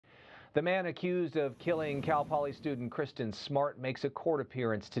The man accused of killing Cal Poly student Kristen Smart makes a court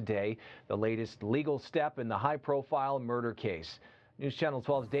appearance today, the latest legal step in the high-profile murder case. News Channel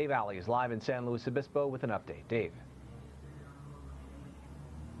 12's Dave Alley is live in San Luis Obispo with an update. Dave.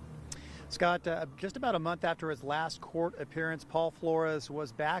 Scott, just about a month after his last court appearance, Paul Flores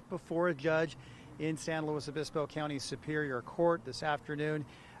was back before a judge in San Luis Obispo County Superior Court this afternoon.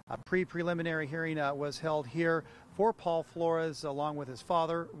 A preliminary hearing was held here for Paul Flores along with his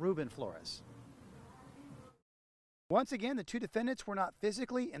father, Ruben Flores. Once again, the two defendants were not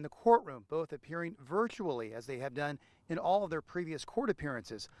physically in the courtroom, both appearing virtually as they have done in all of their previous court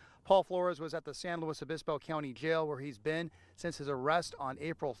appearances. Paul Flores was at the San Luis Obispo County Jail where he's been since his arrest on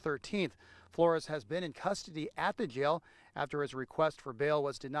April 13th. Flores has been in custody at the jail after his request for bail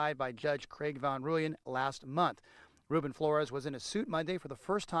was denied by Judge Craig Van Ruyen last month. Ruben Flores was in a suit Monday for the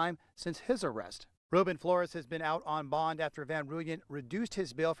first time since his arrest. Ruben Flores has been out on bond after Van Ruyen reduced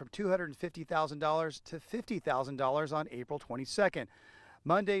his bail from $250,000 to $50,000 on April 22nd.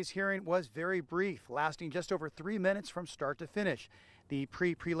 Monday's hearing was very brief, lasting just over 3 minutes from start to finish. The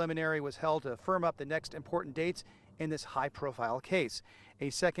preliminary was held to firm up the next important dates in this high-profile case. A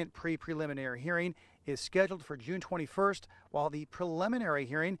second preliminary hearing is scheduled for June 21st, while the preliminary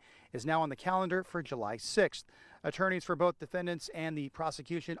hearing is now on the calendar for July 6th. Attorneys for both defendants and the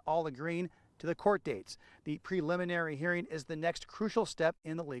prosecution all agreeing to the court dates. The preliminary hearing is the next crucial step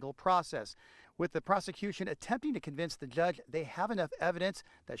in the legal process, with the prosecution attempting to convince the judge they have enough evidence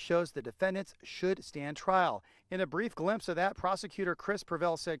that shows the defendants should stand trial. In a brief glimpse of that, prosecutor Chris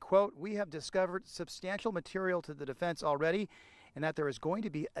Pervell said, quote, "We have discovered substantial material to the defense already, and that there is going to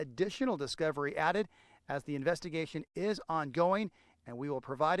be additional discovery added as the investigation is ongoing, and we will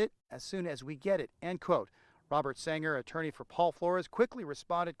provide it as soon as we get it," end quote. Robert Sanger, attorney for Paul Flores, quickly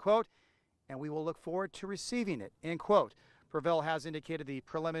responded, quote, "And we will look forward to receiving it," end quote. Pervell has indicated the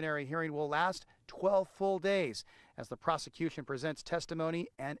preliminary hearing will last 12 full days as the prosecution presents testimony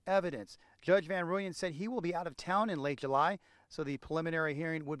and evidence. Judge Van Ruyen said he will be out of town in late July, so the preliminary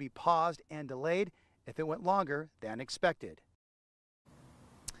hearing would be paused and delayed if it went longer than expected.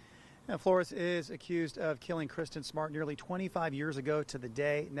 Now, Flores is accused of killing Kristen Smart nearly 25 years ago to the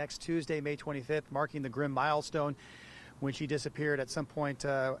day, next Tuesday, May 25th, marking the grim milestone when she disappeared at some point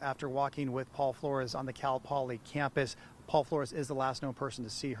after walking with Paul Flores on the Cal Poly campus. Paul Flores is the last known person to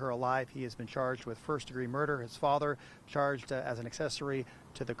see her alive. He has been charged with first-degree murder. His father charged as an accessory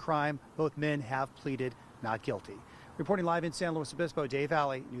to the crime. Both men have pleaded not guilty. Reporting live in San Luis Obispo, Dave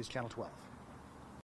Alley, News Channel 12.